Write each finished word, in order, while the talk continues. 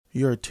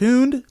You're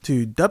tuned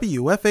to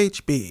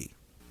WFHB.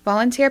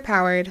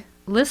 Volunteer-powered,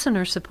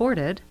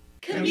 listener-supported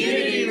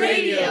community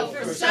radio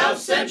for South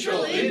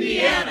Central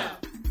Indiana.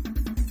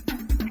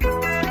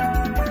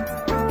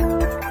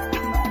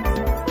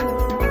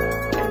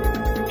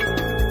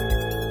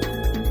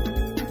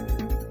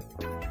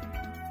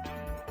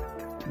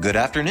 Good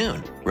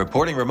afternoon.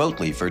 Reporting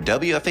remotely for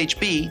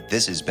WFHB,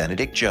 this is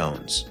Benedict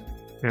Jones.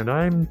 And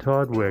I'm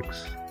Todd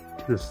Wicks.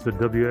 This is the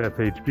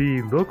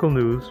WFHB local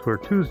news for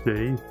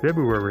Tuesday,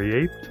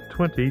 February 8th,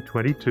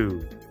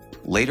 2022.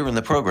 Later in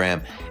the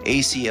program,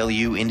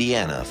 ACLU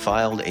Indiana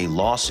filed a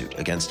lawsuit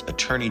against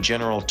Attorney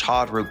General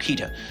Todd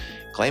Rokita,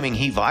 claiming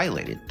he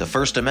violated the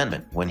First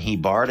Amendment when he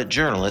barred a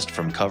journalist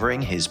from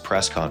covering his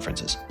press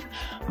conferences.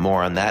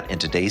 More on that in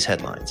today's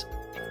headlines.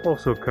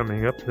 Also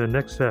coming up in the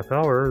next half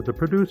hour, the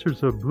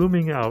producers of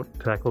Blooming Out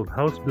tackled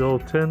House Bill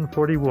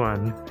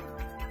 1041,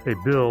 a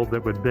bill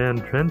that would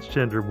ban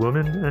transgender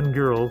women and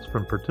girls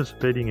from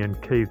participating in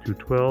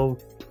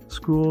K-12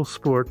 school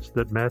sports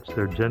that match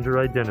their gender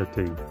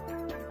identity.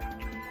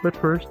 But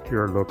first,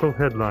 your local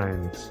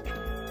headlines.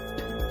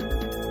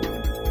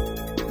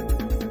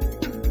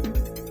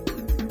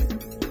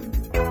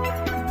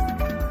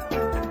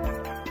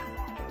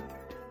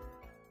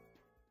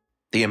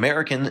 The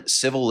American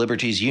Civil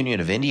Liberties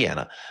Union of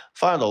Indiana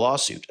filed a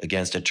lawsuit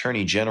against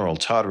Attorney General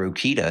Todd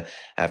Rokita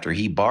after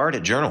he barred a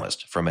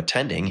journalist from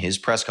attending his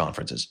press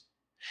conferences.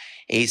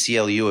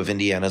 ACLU of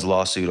Indiana's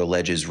lawsuit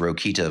alleges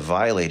Rokita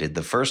violated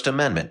the First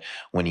Amendment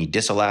when he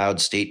disallowed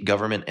state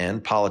government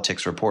and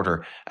politics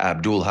reporter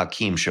Abdul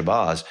Hakim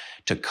Shabazz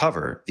to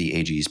cover the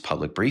AG's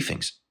public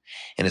briefings.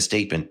 In a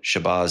statement,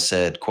 Shabazz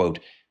said, quote,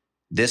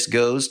 "This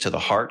goes to the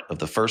heart of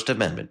the First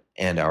Amendment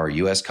and our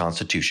U.S.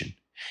 Constitution.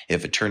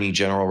 If Attorney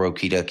General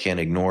Rokita can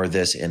ignore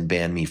this and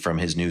ban me from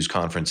his news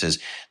conferences,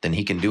 then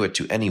he can do it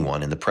to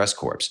anyone in the press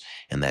corps,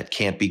 and that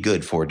can't be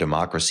good for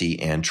democracy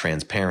and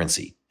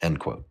transparency,"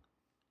 end quote.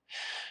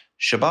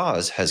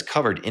 Shabazz has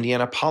covered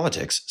Indiana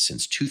politics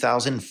since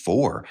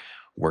 2004,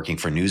 working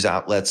for news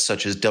outlets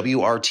such as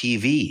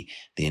WRTV,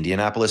 the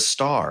Indianapolis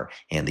Star,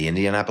 and the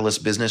Indianapolis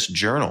Business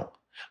Journal.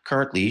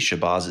 Currently,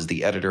 Shabazz is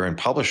the editor and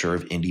publisher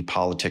of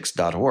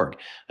IndyPolitics.org,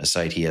 a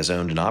site he has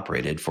owned and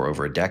operated for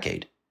over a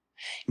decade.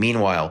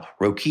 Meanwhile,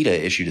 Rokita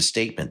issued a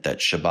statement that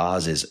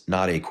Shabazz is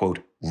not a, quote,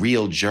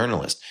 real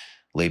journalist,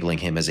 labeling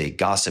him as a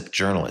gossip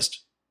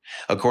journalist.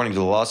 According to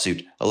the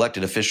lawsuit,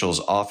 elected officials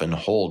often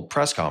hold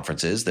press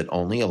conferences that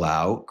only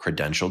allow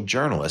credentialed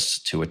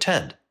journalists to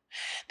attend.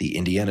 The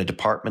Indiana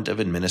Department of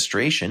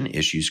Administration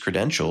issues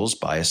credentials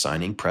by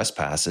assigning press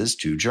passes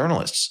to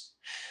journalists.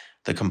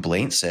 The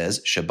complaint says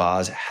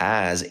Shabazz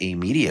has a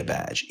media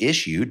badge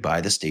issued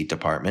by the State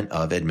Department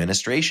of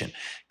Administration,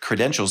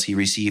 credentials he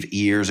received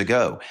years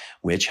ago,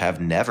 which have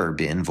never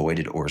been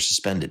voided or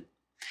suspended.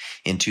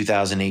 In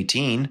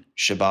 2018,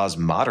 Shabazz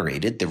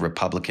moderated the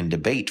Republican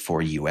debate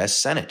for U.S.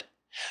 Senate.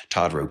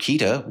 Todd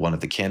Rokita, one of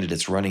the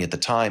candidates running at the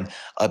time,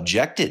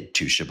 objected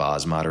to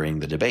Shabazz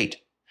moderating the debate.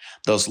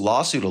 The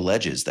lawsuit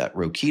alleges that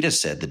Rokita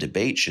said the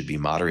debate should be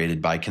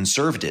moderated by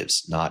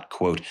conservatives, not,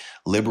 quote,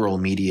 liberal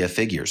media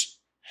figures.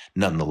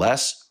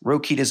 Nonetheless,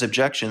 Rokita's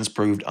objections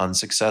proved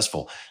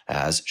unsuccessful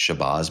as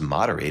Shabazz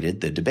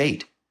moderated the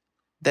debate.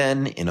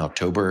 Then, in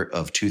October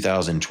of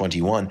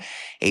 2021,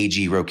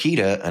 AG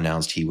Rokita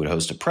announced he would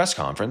host a press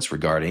conference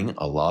regarding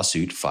a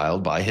lawsuit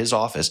filed by his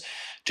office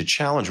to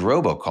challenge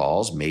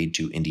robocalls made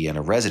to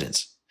Indiana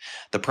residents.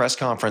 The press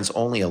conference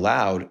only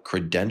allowed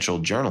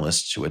credentialed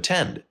journalists to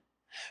attend.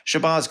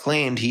 Shabazz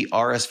claimed he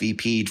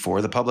RSVP'd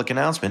for the public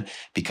announcement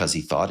because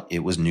he thought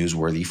it was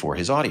newsworthy for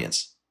his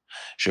audience.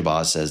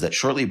 Shabazz says that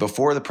shortly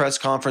before the press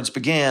conference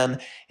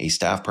began, a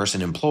staff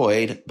person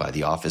employed by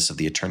the Office of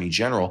the Attorney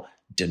General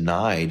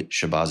denied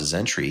Shabazz's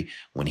entry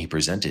when he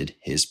presented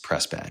his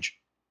press badge.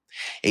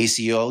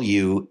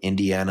 ACLU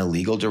Indiana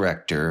Legal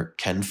Director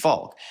Ken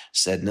Falk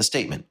said in a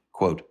statement,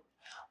 quote,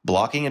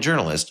 "Blocking a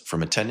journalist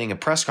from attending a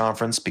press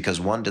conference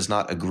because one does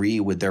not agree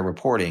with their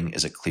reporting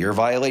is a clear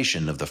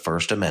violation of the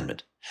First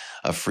Amendment.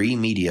 A free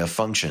media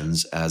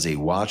functions as a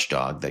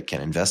watchdog that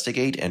can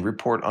investigate and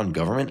report on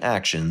government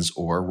actions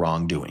or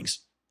wrongdoings,"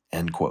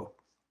 end quote.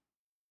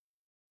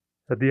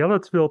 At the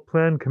Ellettsville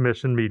Plan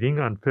Commission meeting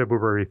on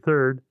February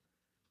 3rd,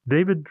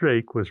 David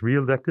Drake was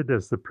reelected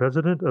as the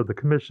president of the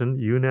commission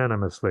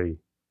unanimously.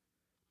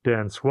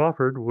 Dan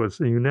Swafford was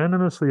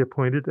unanimously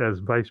appointed as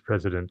vice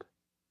president.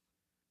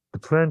 The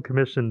Plan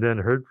Commission then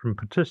heard from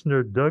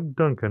petitioner Doug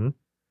Duncan,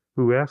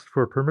 who asked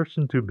for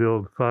permission to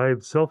build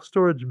 5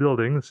 self-storage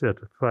buildings at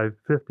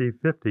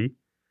 55050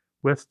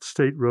 West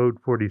State Road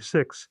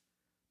 46,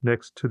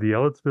 next to the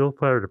Ellettsville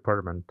Fire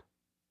Department.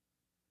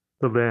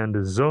 The land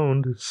is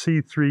zoned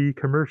C3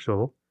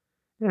 commercial,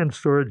 and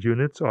storage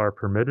units are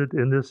permitted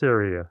in this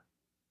area.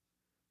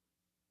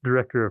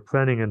 Director of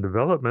Planning and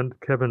Development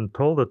Kevin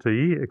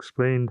Tolity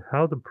explained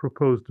how the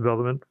proposed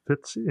development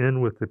fits in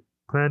with the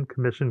Plan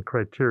Commission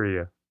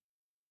criteria.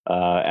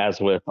 As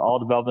with all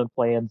development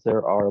plans,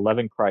 there are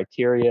 11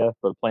 criteria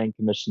for the Plan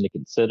Commission to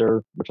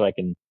consider, which I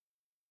can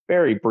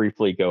very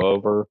briefly go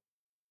over.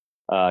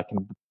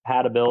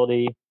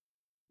 Compatibility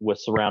with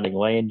surrounding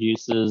land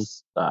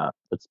uses.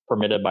 It's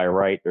permitted by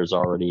right. There's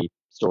already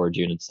storage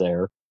units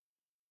there.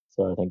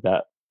 So I think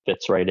that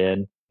fits right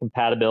in.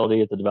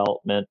 Compatibility of the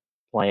development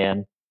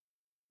plan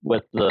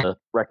with the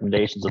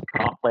recommendations of the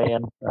comp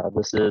plan.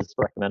 This is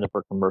recommended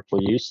for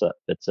commercial use. That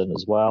fits in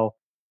as well.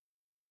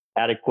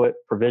 Adequate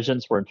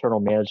provisions for internal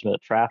management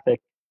of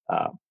traffic.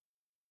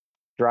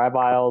 Drive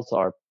aisles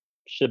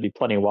should be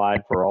plenty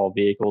wide for all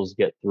vehicles to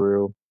get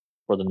through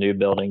for the new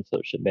building, so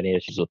there shouldn't be any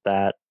issues with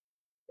that.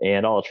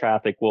 And all the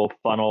traffic will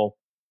funnel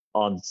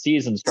on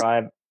Seasons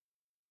Drive.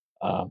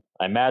 I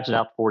imagine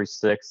out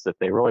 46, if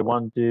they really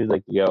want to,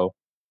 they could go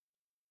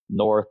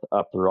north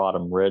up through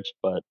Autumn Ridge,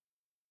 but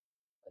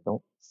I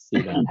don't see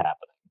that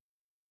happening.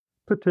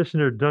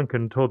 Petitioner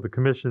Duncan told the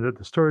commission that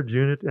the storage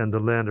unit and the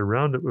land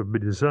around it would be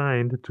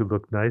designed to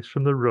look nice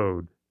from the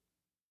road.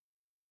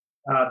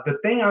 The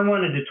thing I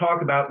wanted to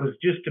talk about was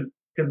just to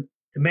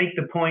make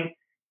the point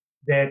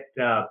that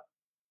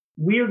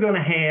we are going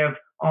to have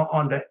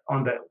on the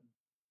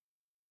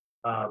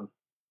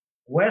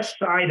west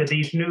side of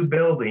these new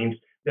buildings,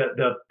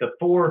 the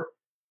four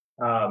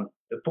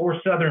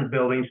southern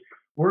buildings,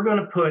 we're going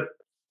to put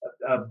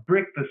a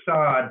brick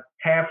facade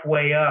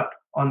halfway up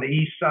on the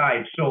east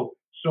side. So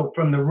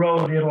from the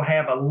road, it'll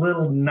have a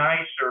little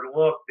nicer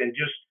look than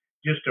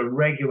just a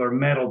regular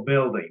metal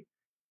building.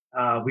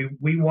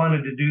 We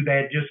wanted to do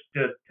that just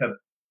to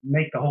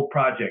make the whole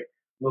project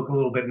look a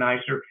little bit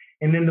nicer.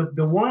 And then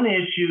the one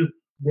issue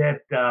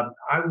that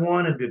I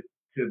wanted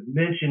to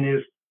mention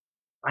is,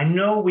 I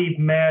know we've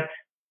met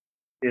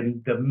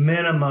in the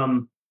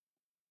minimum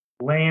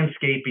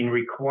landscaping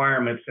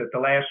requirements at the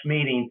last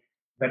meeting,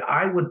 but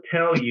I would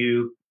tell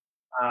you,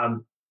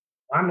 I'm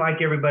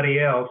like everybody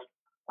else.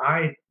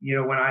 I'm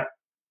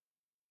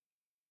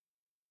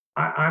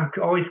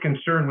always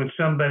concerned when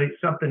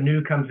something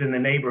new comes in the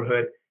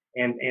neighborhood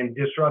and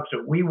disrupts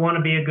it. We want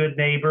to be a good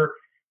neighbor.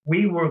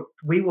 We will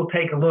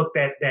take a look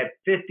at that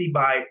 50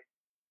 by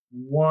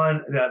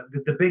 1,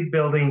 the big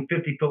building,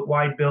 50-foot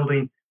wide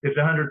building that's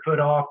 100 foot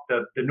off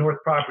the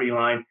north property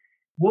line.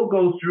 We'll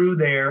go through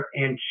there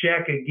and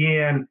check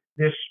again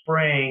this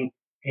spring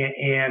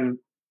and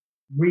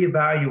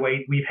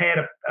reevaluate. We've had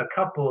a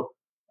couple,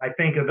 I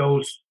think, of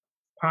those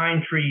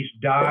pine trees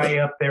die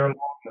up there along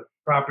the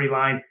property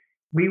line.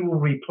 We will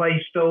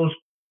replace those.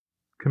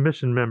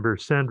 Commission member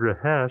Sandra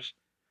Hash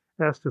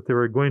asked if they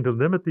were going to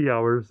limit the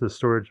hours the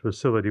storage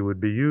facility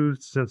would be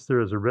used, since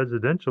there is a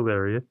residential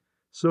area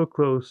so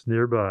close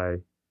nearby.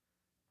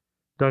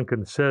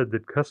 Duncan said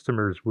that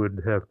customers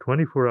would have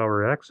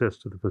 24-hour access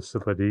to the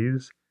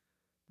facilities,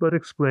 but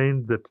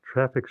explained that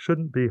traffic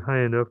shouldn't be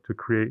high enough to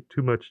create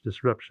too much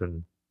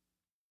disruption.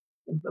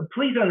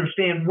 Please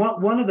understand,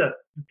 one of the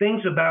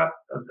things about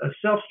a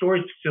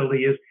self-storage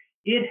facility is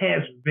it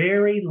has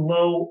very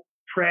low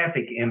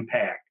traffic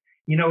impact.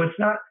 It's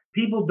not,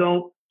 people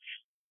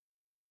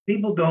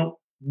don't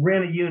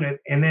rent a unit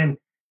and then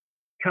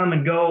come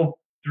and go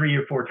 3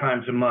 or 4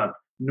 times a month.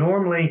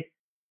 Normally,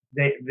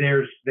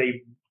 they're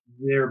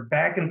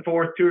back and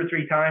forth 2 or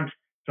 3 times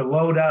to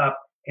load up,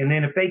 and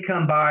then if they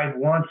come by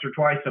once or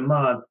twice a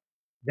month,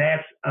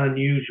 that's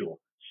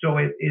unusual. So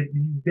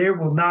there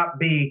will not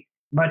be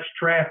much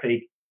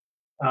traffic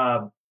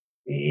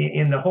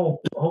in the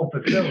whole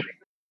facility.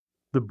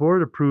 The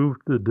board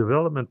approved the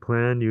development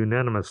plan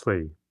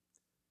unanimously.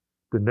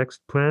 The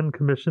next Plan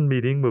Commission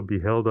meeting will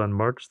be held on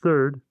March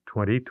 3rd,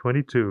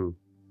 2022.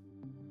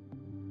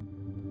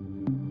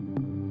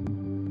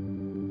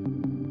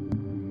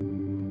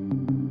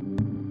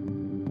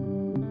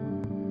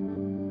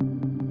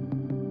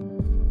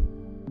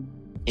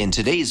 In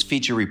today's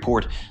feature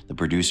report, the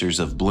producers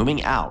of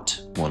Blooming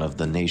Out, one of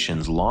the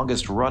nation's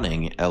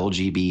longest-running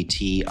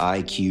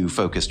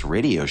LGBTIQ-focused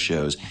radio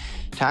shows,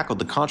 tackled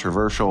the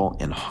controversial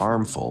and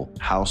harmful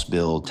House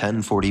Bill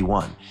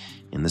 1041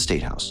 in the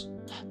State House.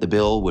 The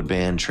bill would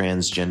ban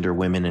transgender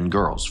women and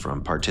girls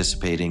from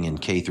participating in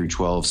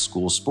K-12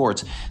 school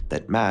sports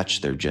that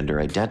match their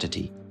gender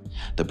identity.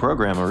 The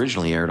program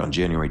originally aired on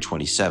January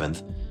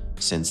 27th.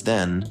 Since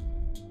then,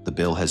 the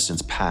bill has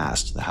since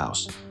passed the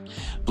House.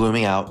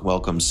 Blooming Out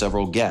welcomed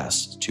several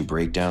guests to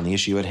break down the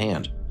issue at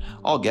hand.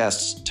 All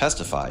guests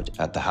testified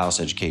at the House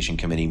Education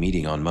Committee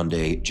meeting on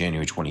Monday,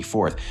 January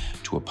 24th,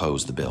 to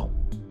oppose the bill.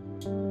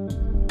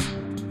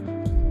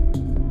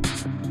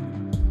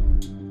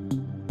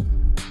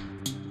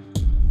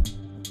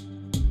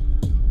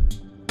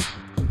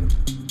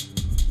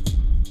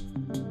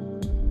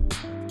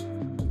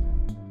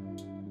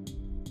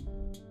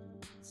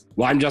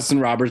 Well, I'm Justin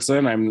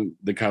Robertson. I'm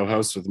the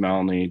co-host with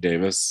Melanie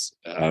Davis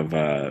of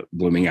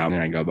Blooming Out,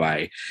 and I go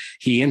by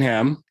he and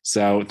him.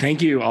 So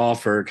thank you all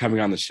for coming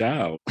on the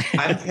show.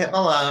 I'm Kit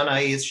Malone. I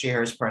use she,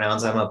 hers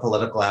pronouns. I'm a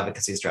political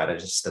advocacy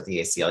strategist at the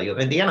ACLU of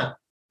Indiana.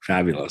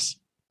 Fabulous.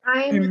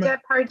 I'm Deb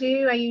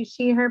Pardue. I use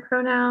she, her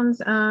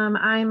pronouns.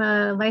 I'm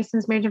a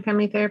licensed marriage and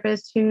family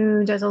therapist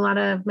who does a lot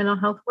of mental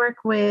health work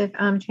with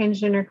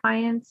transgender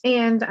clients.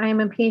 And I'm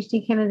a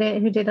PhD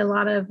candidate who did a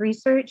lot of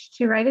research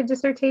to write a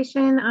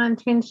dissertation on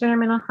transgender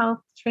mental health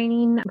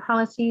training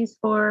policies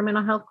for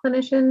mental health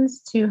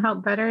clinicians to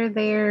help better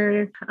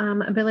their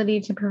ability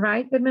to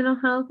provide good mental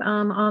health.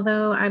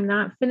 Although I'm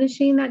not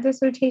finishing that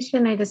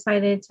dissertation, I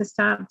decided to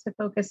stop to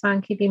focus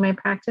on keeping my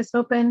practice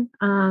open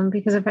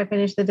because if I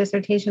finish the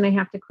dissertation, I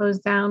have to close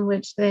down,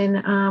 which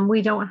then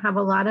we don't have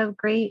a lot of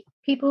great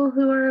people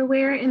who are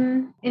aware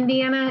in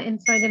Indiana.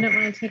 And so I didn't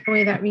want to take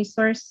away that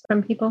resource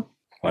from people.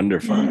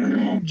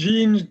 Wonderful.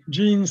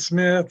 Jean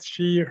Smith,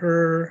 she,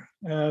 her,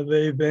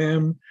 they,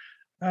 them.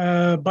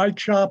 Bike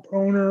shop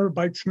owner,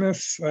 Bike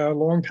Smiths,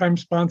 longtime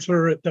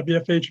sponsor at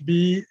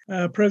WFHB,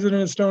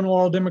 president of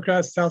Stonewall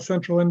Democrats, South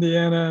Central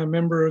Indiana, a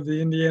member of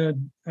the Indiana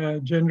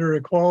Gender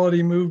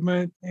Equality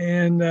Movement,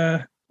 and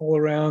all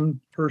around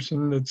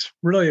person that's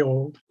really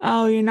old.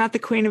 Oh, you're not the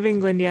Queen of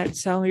England yet,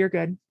 so you're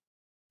good.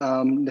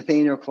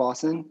 Nathaniel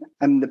Clausen.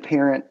 I'm the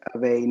parent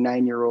of a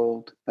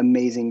 9-year-old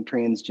amazing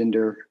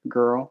transgender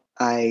girl.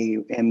 I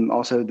am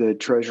also the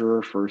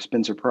treasurer for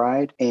Spencer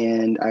Pride,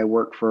 and I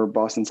work for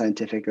Boston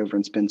Scientific over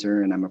in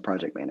Spencer, and I'm a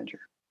project manager.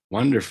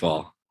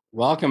 Wonderful.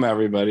 Welcome,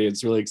 everybody.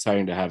 It's really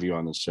exciting to have you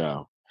on the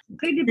show.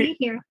 Good to be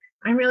here.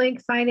 I'm really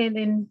excited,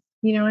 and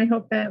I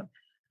hope that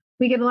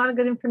we get a lot of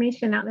good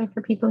information out there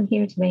for people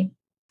here today.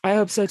 I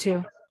hope so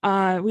too.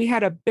 We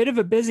had a bit of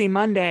a busy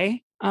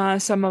Monday.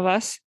 Some of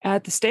us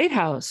at the State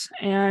House.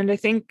 And I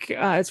think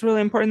it's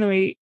really important that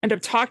we end up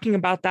talking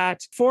about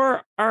that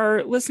for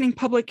our listening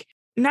public,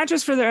 not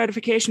just for their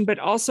edification, but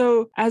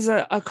also as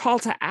a call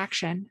to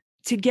action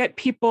to get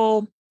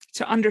people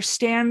to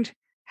understand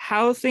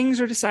how things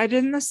are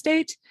decided in the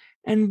state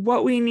and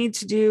what we need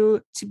to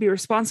do to be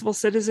responsible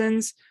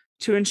citizens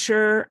to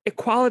ensure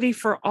equality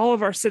for all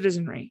of our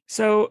citizenry.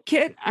 So,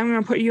 Kit, I'm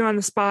going to put you on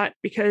the spot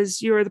because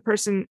you are the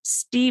person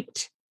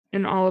steeped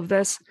in all of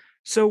this.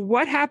 So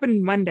what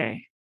happened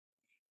Monday?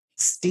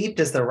 Steeped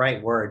is the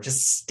right word.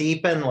 Just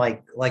steeping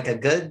like a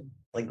good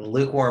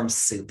lukewarm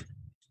soup.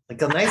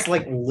 Like a nice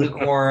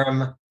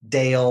lukewarm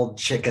day-old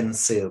chicken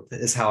soup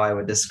is how I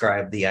would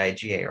describe the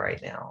IGA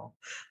right now.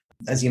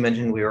 As you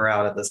mentioned, we were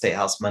out at the State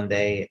House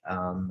Monday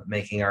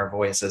making our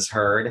voices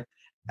heard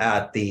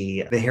at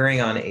the hearing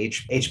on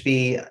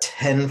HB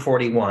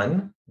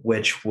 1041,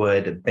 which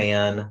would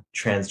ban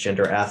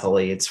transgender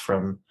athletes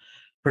from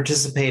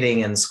participating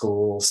in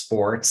school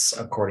sports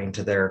according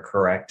to their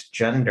correct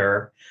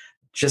gender.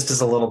 Just as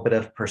a little bit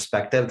of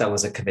perspective, that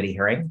was a committee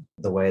hearing.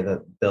 The way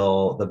that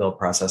the bill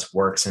process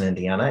works in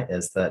Indiana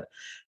is that,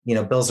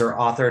 bills are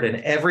authored, and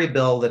every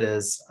bill that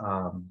is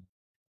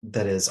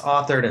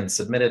authored and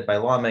submitted by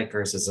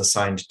lawmakers is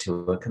assigned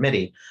to a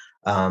committee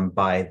in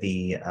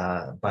the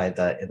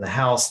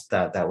House.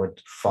 That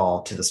would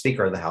fall to the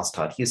Speaker of the House,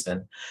 Todd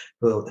Huston,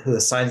 who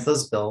assigns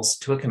those bills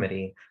to a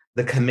committee.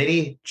 The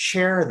committee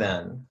chair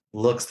then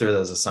looks through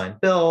those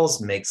assigned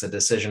bills, makes a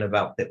decision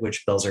about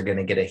which bills are going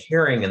to get a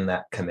hearing in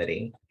that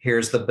committee,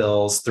 hears the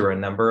bills through a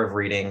number of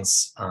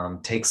readings,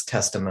 takes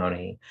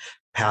testimony,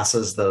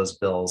 passes those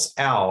bills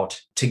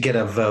out to get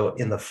a vote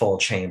in the full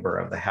chamber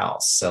of the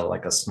House. So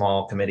like a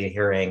small committee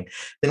hearing,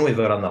 then we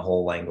vote on the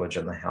whole language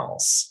in the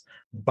House.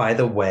 By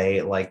the way,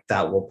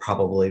 that will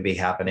probably be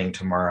happening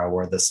tomorrow,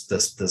 where this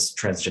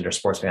transgender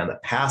sports ban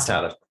that passed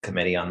out of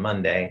committee on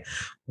Monday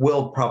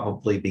will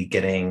probably be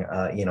getting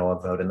a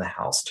vote in the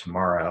House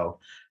tomorrow.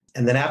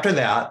 And then after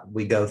that,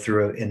 we go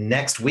through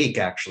next week,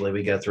 actually,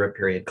 we go through a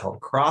period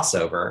called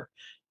crossover.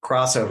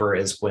 Crossover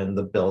is when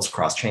the bills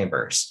cross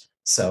chambers.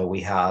 So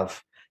we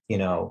have,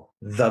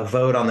 the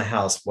vote on the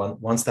House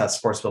once that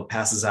sports bill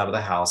passes out of the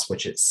House,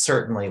 which it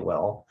certainly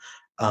will,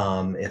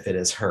 if it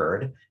is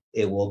heard.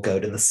 It will go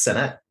to the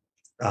Senate,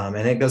 and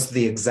it goes through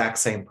the exact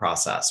same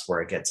process where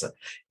it gets,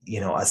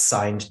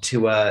 assigned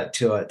to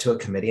a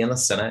committee in the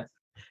Senate,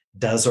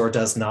 does or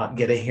does not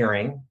get a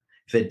hearing.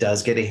 If it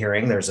does get a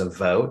hearing, there's a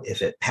vote.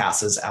 If it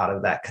passes out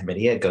of that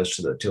committee, it goes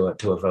to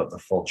a vote in the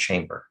full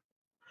chamber.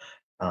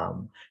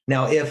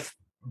 Now, if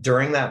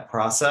during that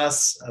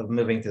process of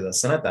moving through the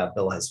Senate, that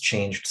bill has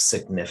changed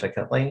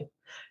significantly,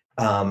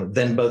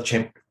 then both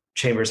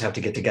chambers have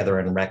to get together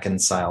and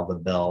reconcile the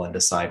bill and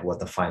decide what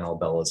the final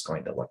bill is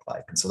going to look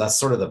like. And so that's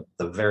sort of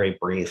the very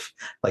brief,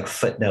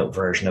 footnote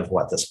version of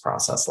what this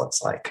process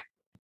looks like.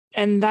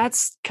 And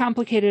that's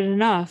complicated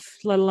enough,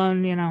 let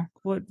alone,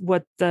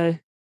 what the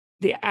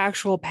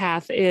actual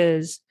path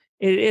is.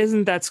 It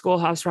isn't that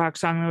Schoolhouse Rock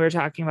song we were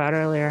talking about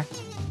earlier.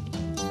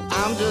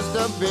 I'm just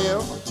a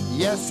bill.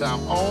 Yes, I'm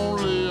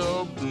only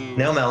a bill.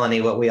 No,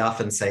 Melanie, what we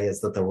often say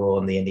is that the rule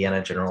in the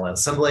Indiana General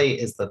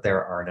Assembly is that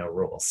there are no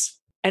rules.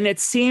 And it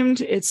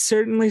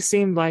certainly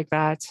seemed like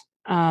that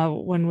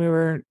when we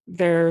were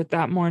there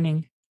that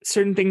morning.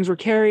 Certain things were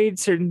carried,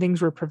 certain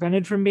things were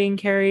prevented from being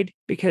carried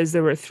because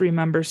there were 3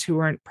 members who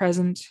weren't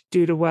present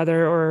due to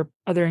weather or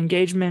other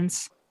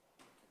engagements.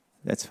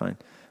 That's fine.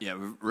 Yeah,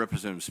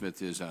 Representative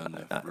Smith is on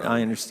the road.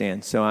 I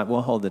understand. So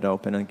we'll hold it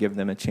open and give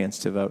them a chance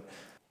to vote.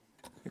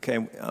 Okay,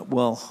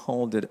 we'll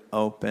hold it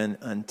open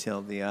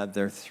until the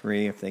other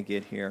 3, if they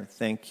get here.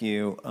 Thank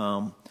you.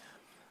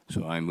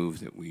 So I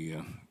move that we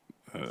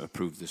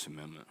approve this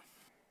amendment.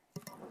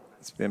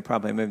 It's been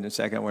probably moved in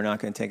second. We're not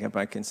going to take it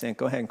by consent.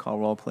 Go ahead and call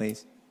roll,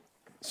 please.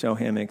 show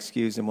him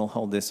excused, and we'll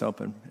hold this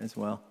open as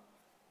well.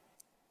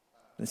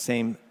 The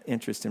same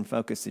interest and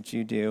focus that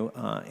you do,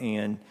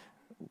 and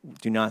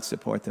do not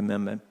support the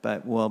amendment,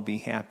 but we'll be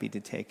happy to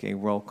take a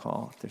roll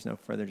call if there's no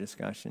further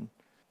discussion.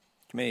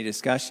 Committee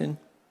discussion?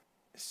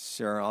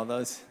 Sure. All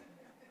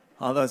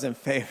those in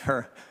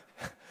favor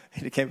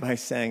indicate by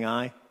saying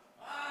aye.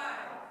 Aye.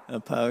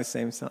 Opposed?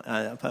 Same.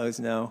 Opposed?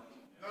 No.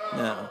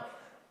 No.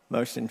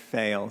 Motion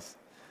fails.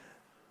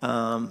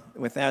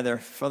 With that, are there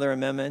further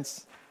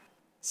amendments?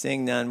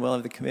 Seeing none, will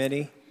of the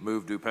committee?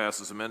 Move to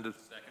pass as amended.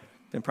 Second.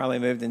 Been probably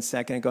moved and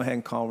seconded. Go ahead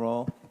and call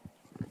roll.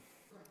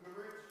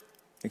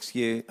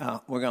 Excuse.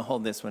 We're going to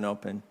hold this one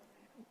open.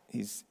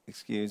 He's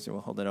excused, or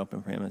we'll hold it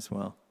open for him as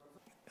well.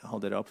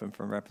 Hold it open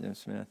for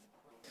Representative Smith.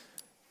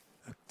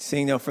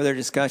 Seeing no further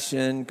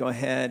discussion, go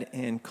ahead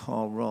and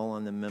call roll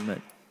on the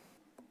amendment.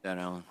 That,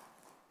 Alan.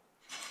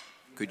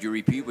 Could you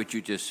repeat what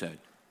you just said?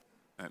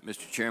 All right,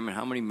 Mr. Chairman,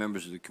 how many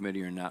members of the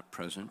committee are not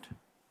present?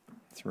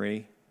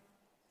 3.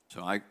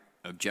 So I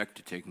object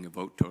to taking a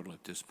vote total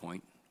at this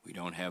point.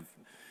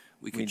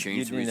 We could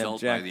change the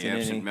result by the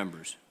absent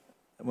members.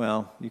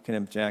 Well, you can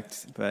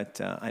object,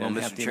 but I don't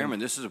have to. Mr. Chairman,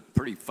 this is a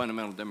pretty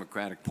fundamental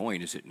democratic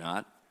point, is it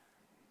not?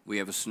 We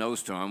have a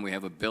snowstorm. We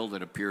have a bill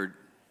that appeared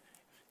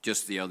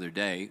just the other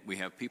day. We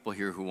have people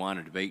here who want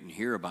to debate and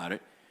hear about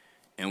it,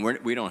 and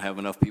we don't have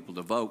enough people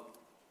to vote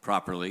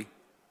properly.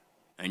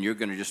 And you're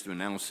going to just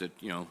announce that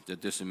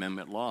that this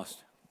amendment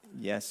lost.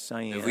 Yes,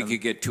 I am. If we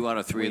could get 2 out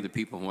of 3 of the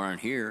people who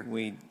aren't here,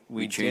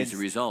 we change the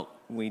result.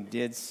 We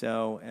did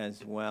so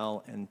as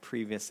well in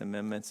previous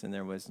amendments, and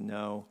there was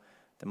no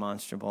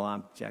demonstrable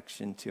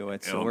objection to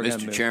it. So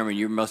Mr. Chairman,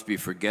 you must be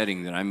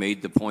forgetting that I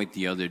made the point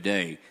the other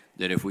day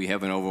that if we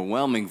have an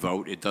overwhelming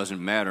vote, it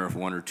doesn't matter if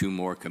 1 or 2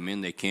 more come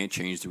in. They can't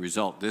change the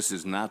result. This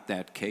is not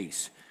that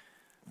case.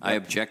 I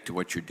object to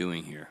what you're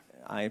doing here.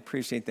 I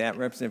appreciate that.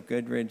 Representative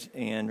Goodridge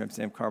and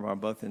Representative Carvajal are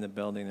both in the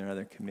building. There are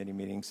other committee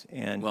meetings.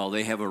 Well,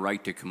 they have a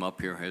right to come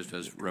up here, as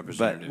does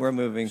Representative But we're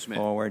moving Smith.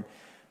 forward.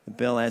 The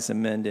bill as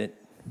amended.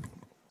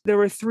 There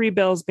were 3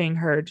 bills being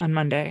heard on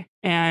Monday,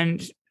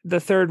 and the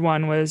third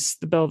one was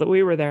the bill that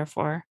we were there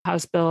for,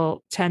 House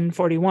Bill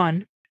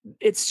 1041.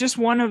 It's just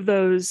one of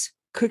those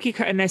cookie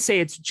cutter, and I say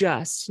it's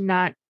just,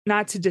 not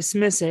to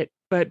dismiss it,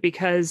 but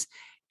because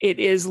it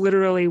is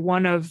literally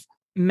one of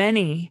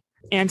many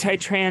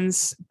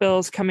anti-trans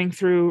bills coming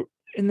through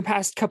in the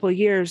past couple of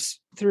years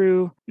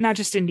through not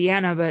just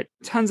Indiana, but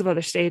tons of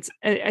other states.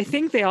 I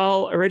think they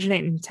all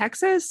originate in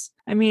Texas,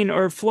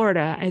 or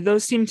Florida.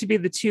 Those seem to be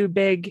the 2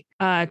 big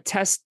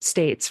test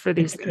states for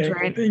these things,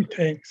 right? Think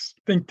tanks.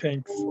 They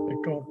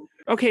call.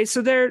 Okay,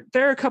 so there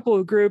are a couple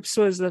of groups.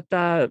 Was that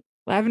the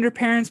Lavender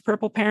Parents,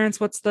 Purple Parents?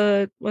 What's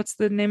the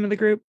name of the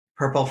group?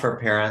 Purple for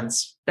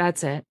Parents.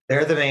 That's it.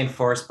 They're the main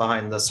force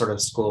behind the sort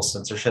of school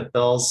censorship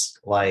bills,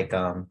 like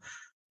Senate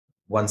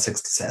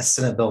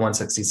Bill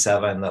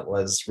 167 that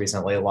was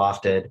recently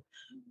lofted,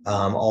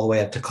 all the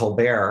way up to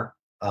Colbert,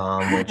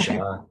 which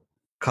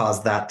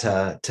caused that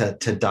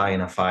to die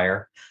in a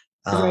fire.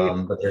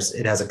 Right. But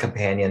it has a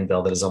companion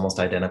bill that is almost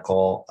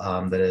identical,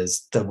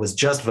 that was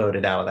just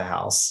voted out of the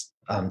House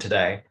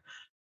today.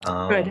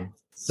 Good.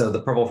 So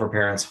the Purple for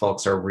Parents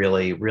folks are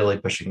really, really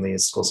pushing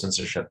these school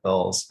censorship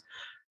bills.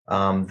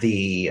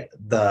 The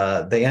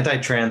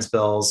anti-trans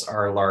bills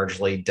are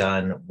largely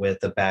done with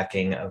the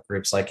backing of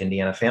groups like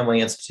Indiana Family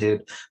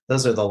Institute.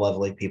 Those are the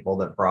lovely people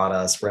that brought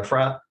us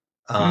RFRA.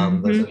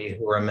 Those of you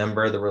who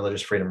remember the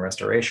Religious Freedom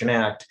Restoration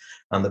Act,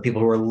 the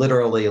people who were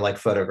literally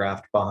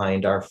photographed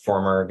behind our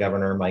former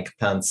Governor Mike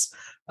Pence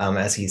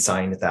as he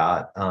signed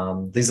that.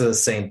 These are the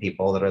same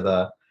people that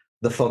are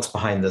the folks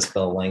behind this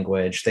bill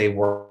language. They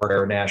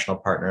were national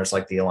partners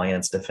like the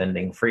Alliance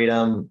Defending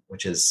Freedom,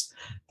 which is,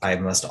 I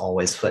must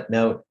always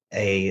footnote,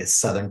 a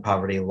Southern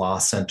Poverty Law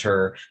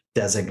Center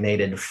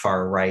designated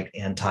far-right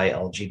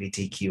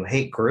anti-LGBTQ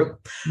hate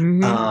group,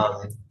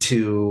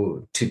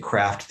 to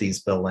craft this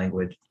bill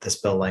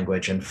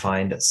language and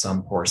find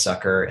some poor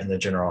sucker in the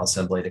General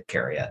Assembly to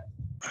carry it.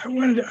 I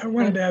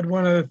wanted to add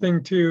one other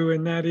thing too,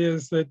 and that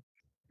is that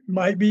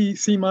might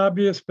seem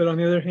obvious, but on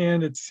the other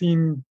hand, it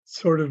seemed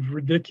sort of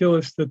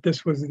ridiculous that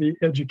this was the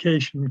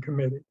Education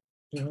Committee.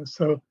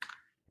 So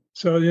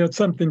it's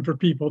something for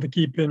people to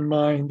keep in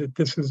mind, that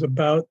this is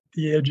about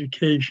the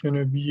education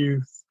of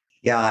youth.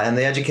 Yeah, and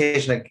the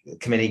Education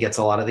Committee gets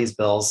a lot of these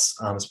bills,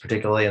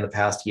 particularly in the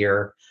past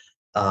year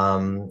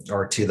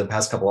or two, the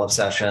past couple of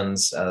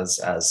sessions,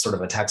 as sort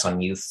of attacks on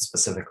youth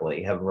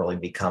specifically have really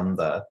become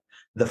the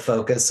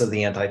focus of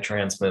the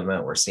anti-trans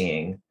movement. We're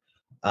seeing,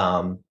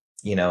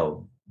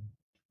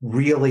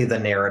 really the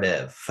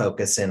narrative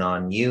focus in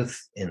on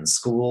youth in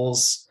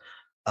schools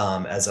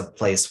as a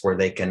place where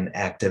they can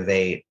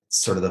activate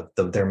sort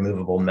of their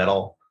movable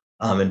middle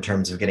in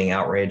terms of getting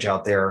outrage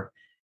out there.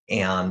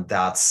 And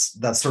that's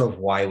sort of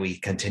why we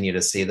continue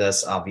to see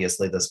this.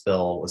 Obviously, this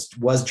bill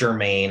was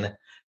germane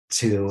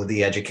to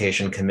the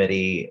Education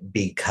Committee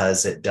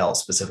because it dealt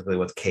specifically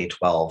with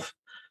K-12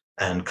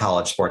 and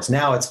college sports.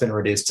 Now it's been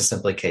reduced to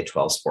simply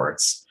K-12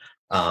 sports.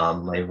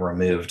 They've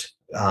removed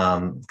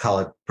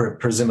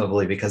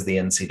presumably because the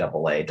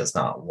NCAA does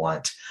not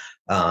want,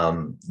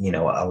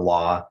 a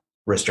law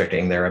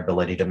restricting their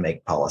ability to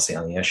make policy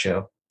on the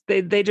issue.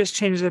 They just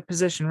changed their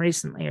position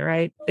recently,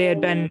 right? They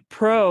had been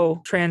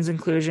pro trans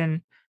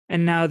inclusion,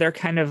 and now they're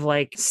kind of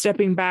like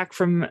stepping back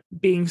from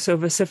being so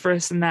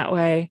vociferous in that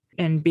way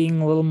and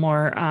being a little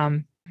more,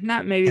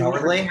 not maybe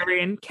cowardly.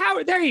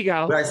 Coward. There you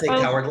go. Did I say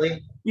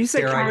cowardly? You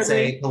said Dare cowardly. I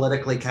say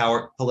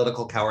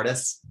political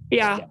cowardice?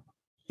 Yeah.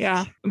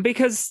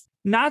 Because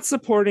not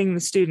supporting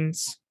the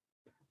students,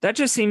 that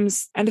just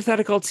seems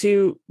antithetical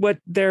to what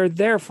they're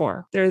there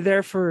for. They're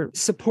there for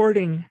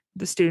supporting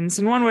the students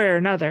in one way or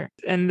another.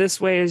 And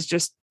this way is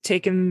just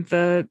taking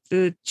the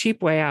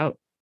cheap way out.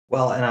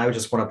 Well, and I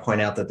just want to point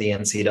out that the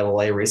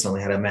NCAA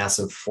recently had a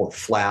massive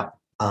flap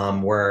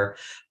where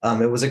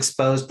it was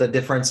exposed the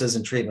differences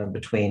in treatment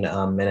between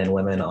men and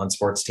women on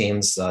sports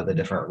teams, the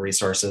different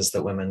resources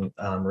that women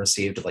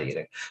received,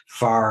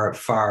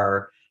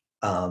 far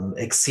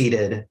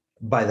exceeded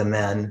by the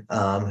men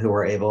who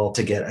were able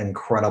to get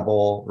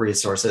incredible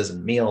resources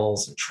and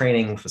meals and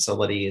training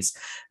facilities,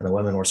 and the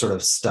women were sort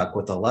of stuck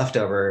with the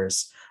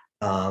leftovers.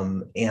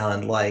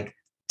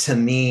 To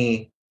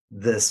me,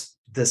 this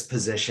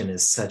position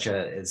is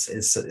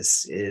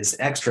is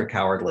extra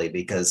cowardly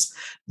because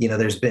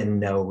there's been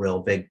no real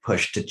big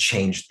push to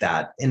change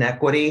that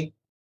inequity.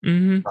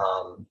 Mm-hmm.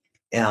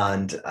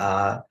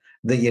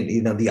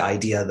 The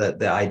idea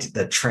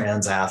that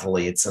trans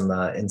athletes and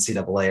the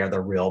NCAA are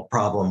the real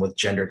problem with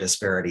gender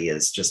disparity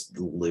is just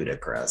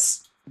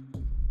ludicrous.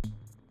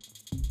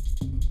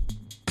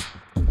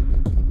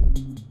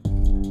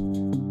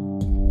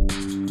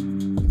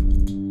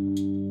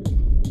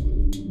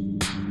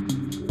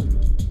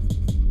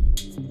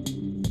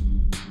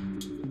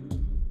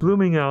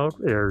 Blooming Out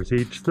airs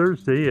each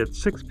Thursday at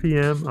 6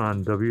 p.m.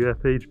 on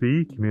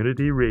WFHB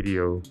Community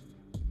Radio.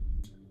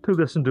 To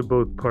listen to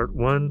both Part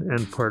 1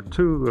 and Part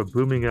 2 of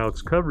Blooming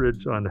Out's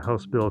coverage on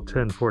House Bill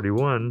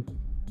 1041,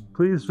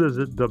 please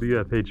visit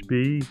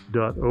wfhb.org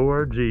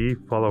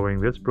following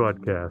this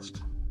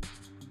broadcast.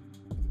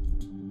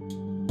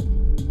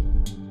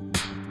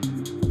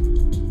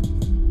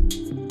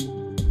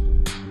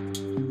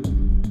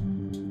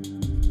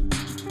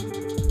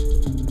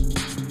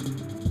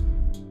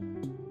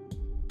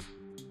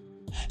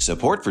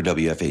 Support for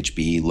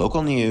WFHB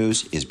Local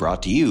News is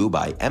brought to you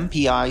by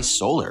MPI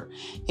Solar,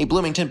 a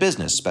Bloomington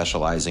business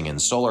specializing in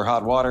solar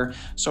hot water,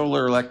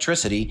 solar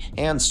electricity,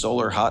 and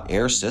solar hot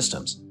air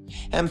systems.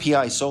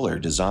 MPI Solar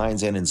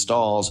designs and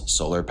installs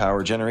solar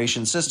power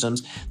generation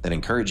systems that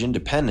encourage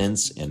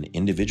independence and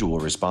individual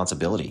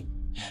responsibility.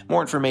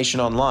 More information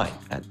online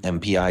at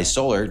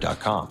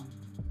mpisolar.com.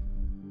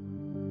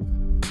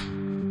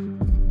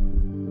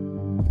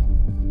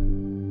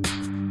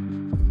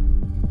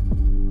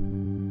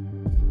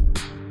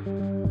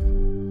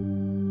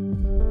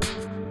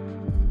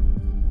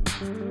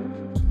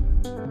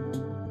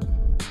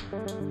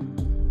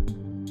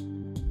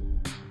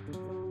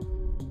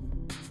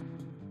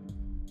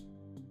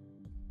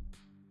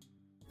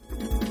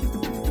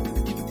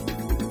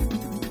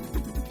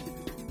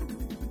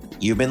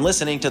 You've been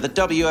listening to the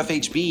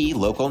WFHB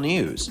Local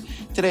News.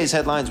 Today's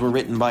headlines were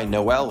written by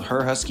Noelle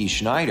Herhusky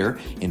Schneider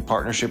in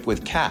partnership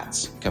with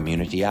CATS,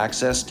 Community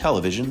Access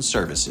Television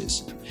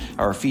Services.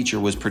 Our feature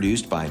was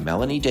produced by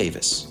Melanie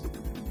Davis.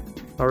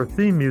 Our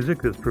theme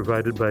music is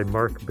provided by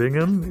Mark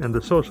Bingham and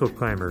the Social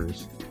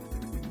Climbers.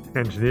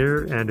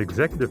 Engineer and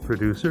executive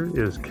producer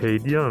is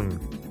Cade Young.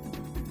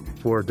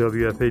 For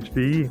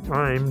WFHB,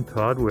 I'm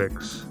Todd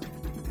Wicks.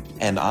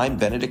 And I'm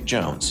Benedict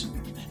Jones.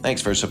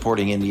 Thanks for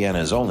supporting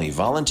Indiana's only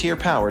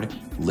volunteer-powered,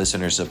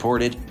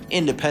 listener-supported,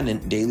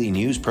 independent daily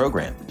news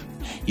program.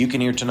 You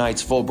can hear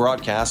tonight's full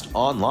broadcast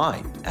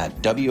online at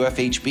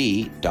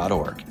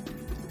wfhb.org.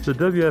 The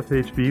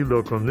WFHB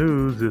Local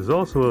News is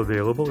also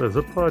available as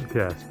a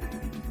podcast.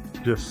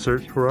 Just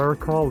search for our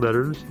call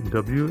letters,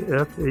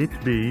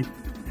 WFHB,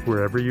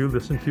 wherever you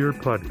listen to your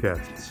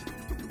podcasts.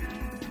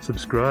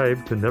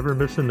 Subscribe to never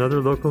miss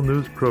another local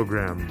news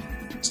program.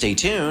 Stay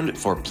tuned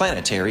for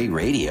Planetary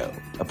Radio,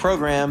 a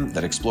program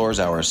that explores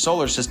our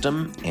solar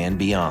system and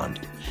beyond.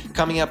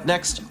 Coming up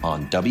next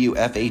on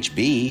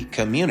WFHB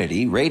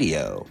Community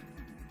Radio.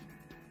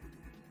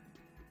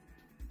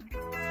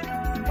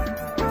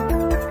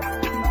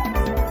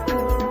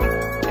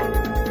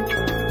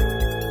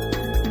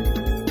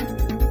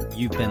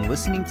 You've been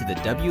listening to the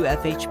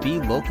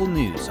WFHB Local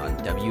News on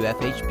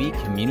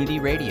WFHB Community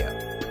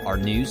Radio. Our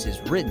news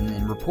is written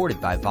and reported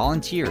by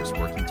volunteers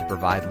working to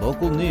provide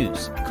local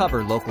news,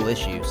 cover local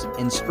issues,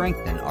 and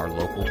strengthen our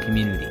local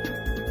community.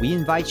 We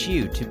invite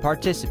you to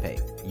participate.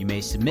 You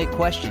may submit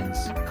questions,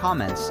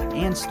 comments,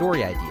 and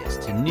story ideas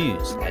to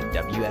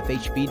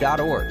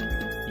news@wfhb.org.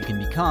 You can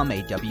become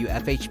a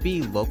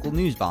WFHB local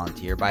news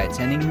volunteer by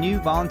attending new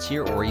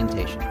volunteer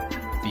orientation.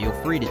 Feel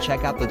free to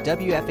check out the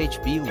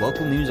WFHB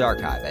Local News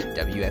Archive at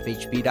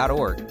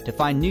wfhb.org to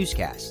find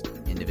newscasts,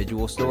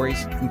 individual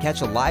stories, and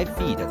catch a live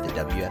feed of the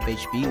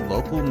WFHB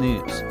Local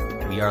News.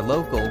 We are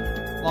local,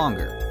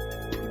 longer,